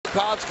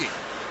Burakovsky.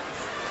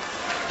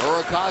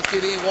 Burakovsky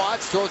being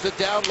watched, throws it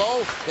down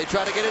low. They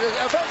try to get it.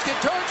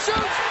 Ovechkin turns,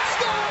 shoots,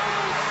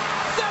 scores!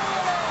 There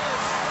it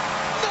is!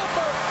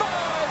 Number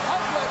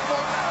 500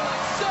 for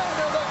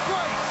Alexander the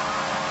Great!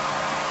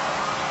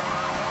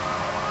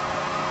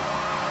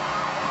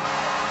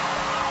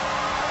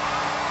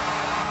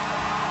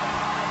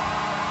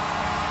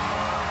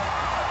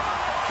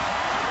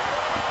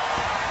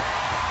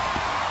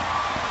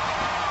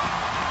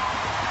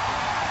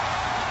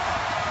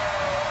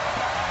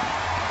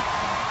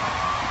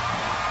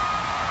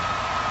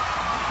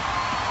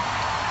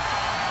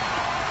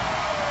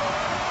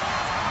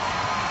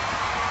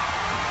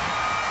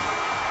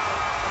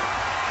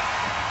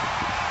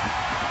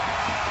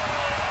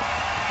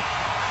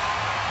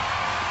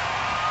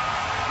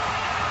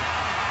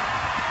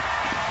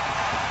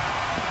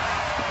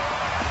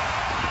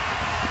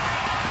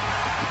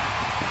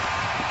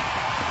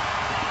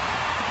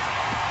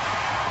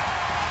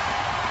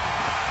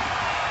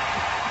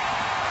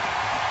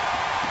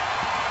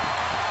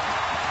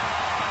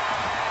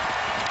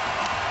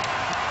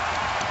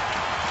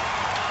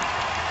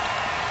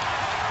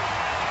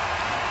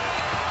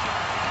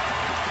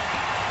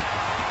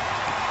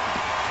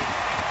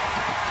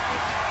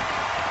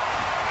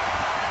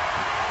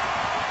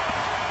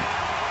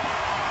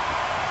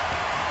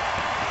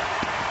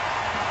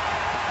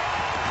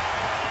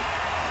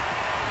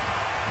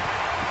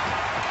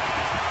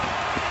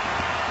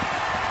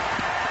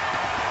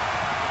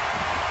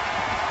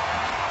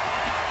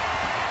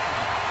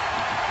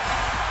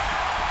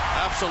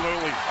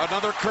 Absolutely.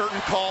 Another curtain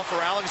call for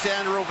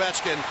Alexandra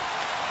Ovechkin.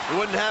 We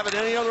wouldn't have it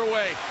any other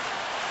way.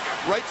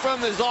 Right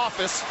from his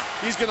office,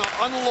 he's going to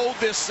unload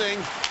this thing,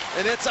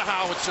 and it's a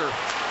howitzer.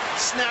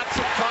 Snaps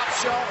it top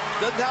shelf.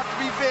 Doesn't have to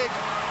be big.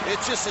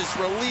 It's just his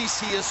release.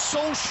 He is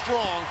so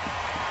strong,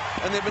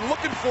 and they've been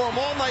looking for him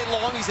all night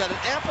long. He's had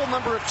an ample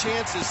number of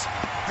chances.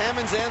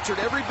 Hammond's answered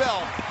every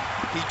bell.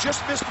 He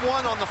just missed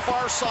one on the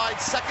far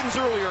side seconds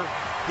earlier.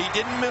 He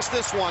didn't miss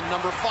this one,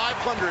 number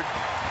 500.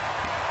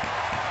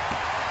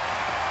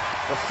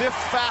 The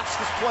fifth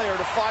fastest player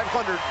to 500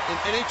 in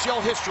NHL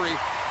history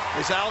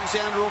is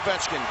Alexandra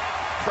Ovechkin.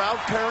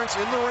 Proud parents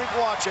in the rink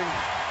watching.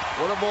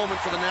 What a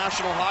moment for the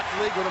National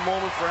Hockey League. What a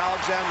moment for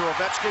Alexandra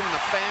Ovechkin and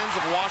the fans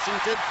of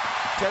Washington.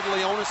 Ted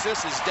Leonis,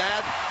 his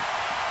dad,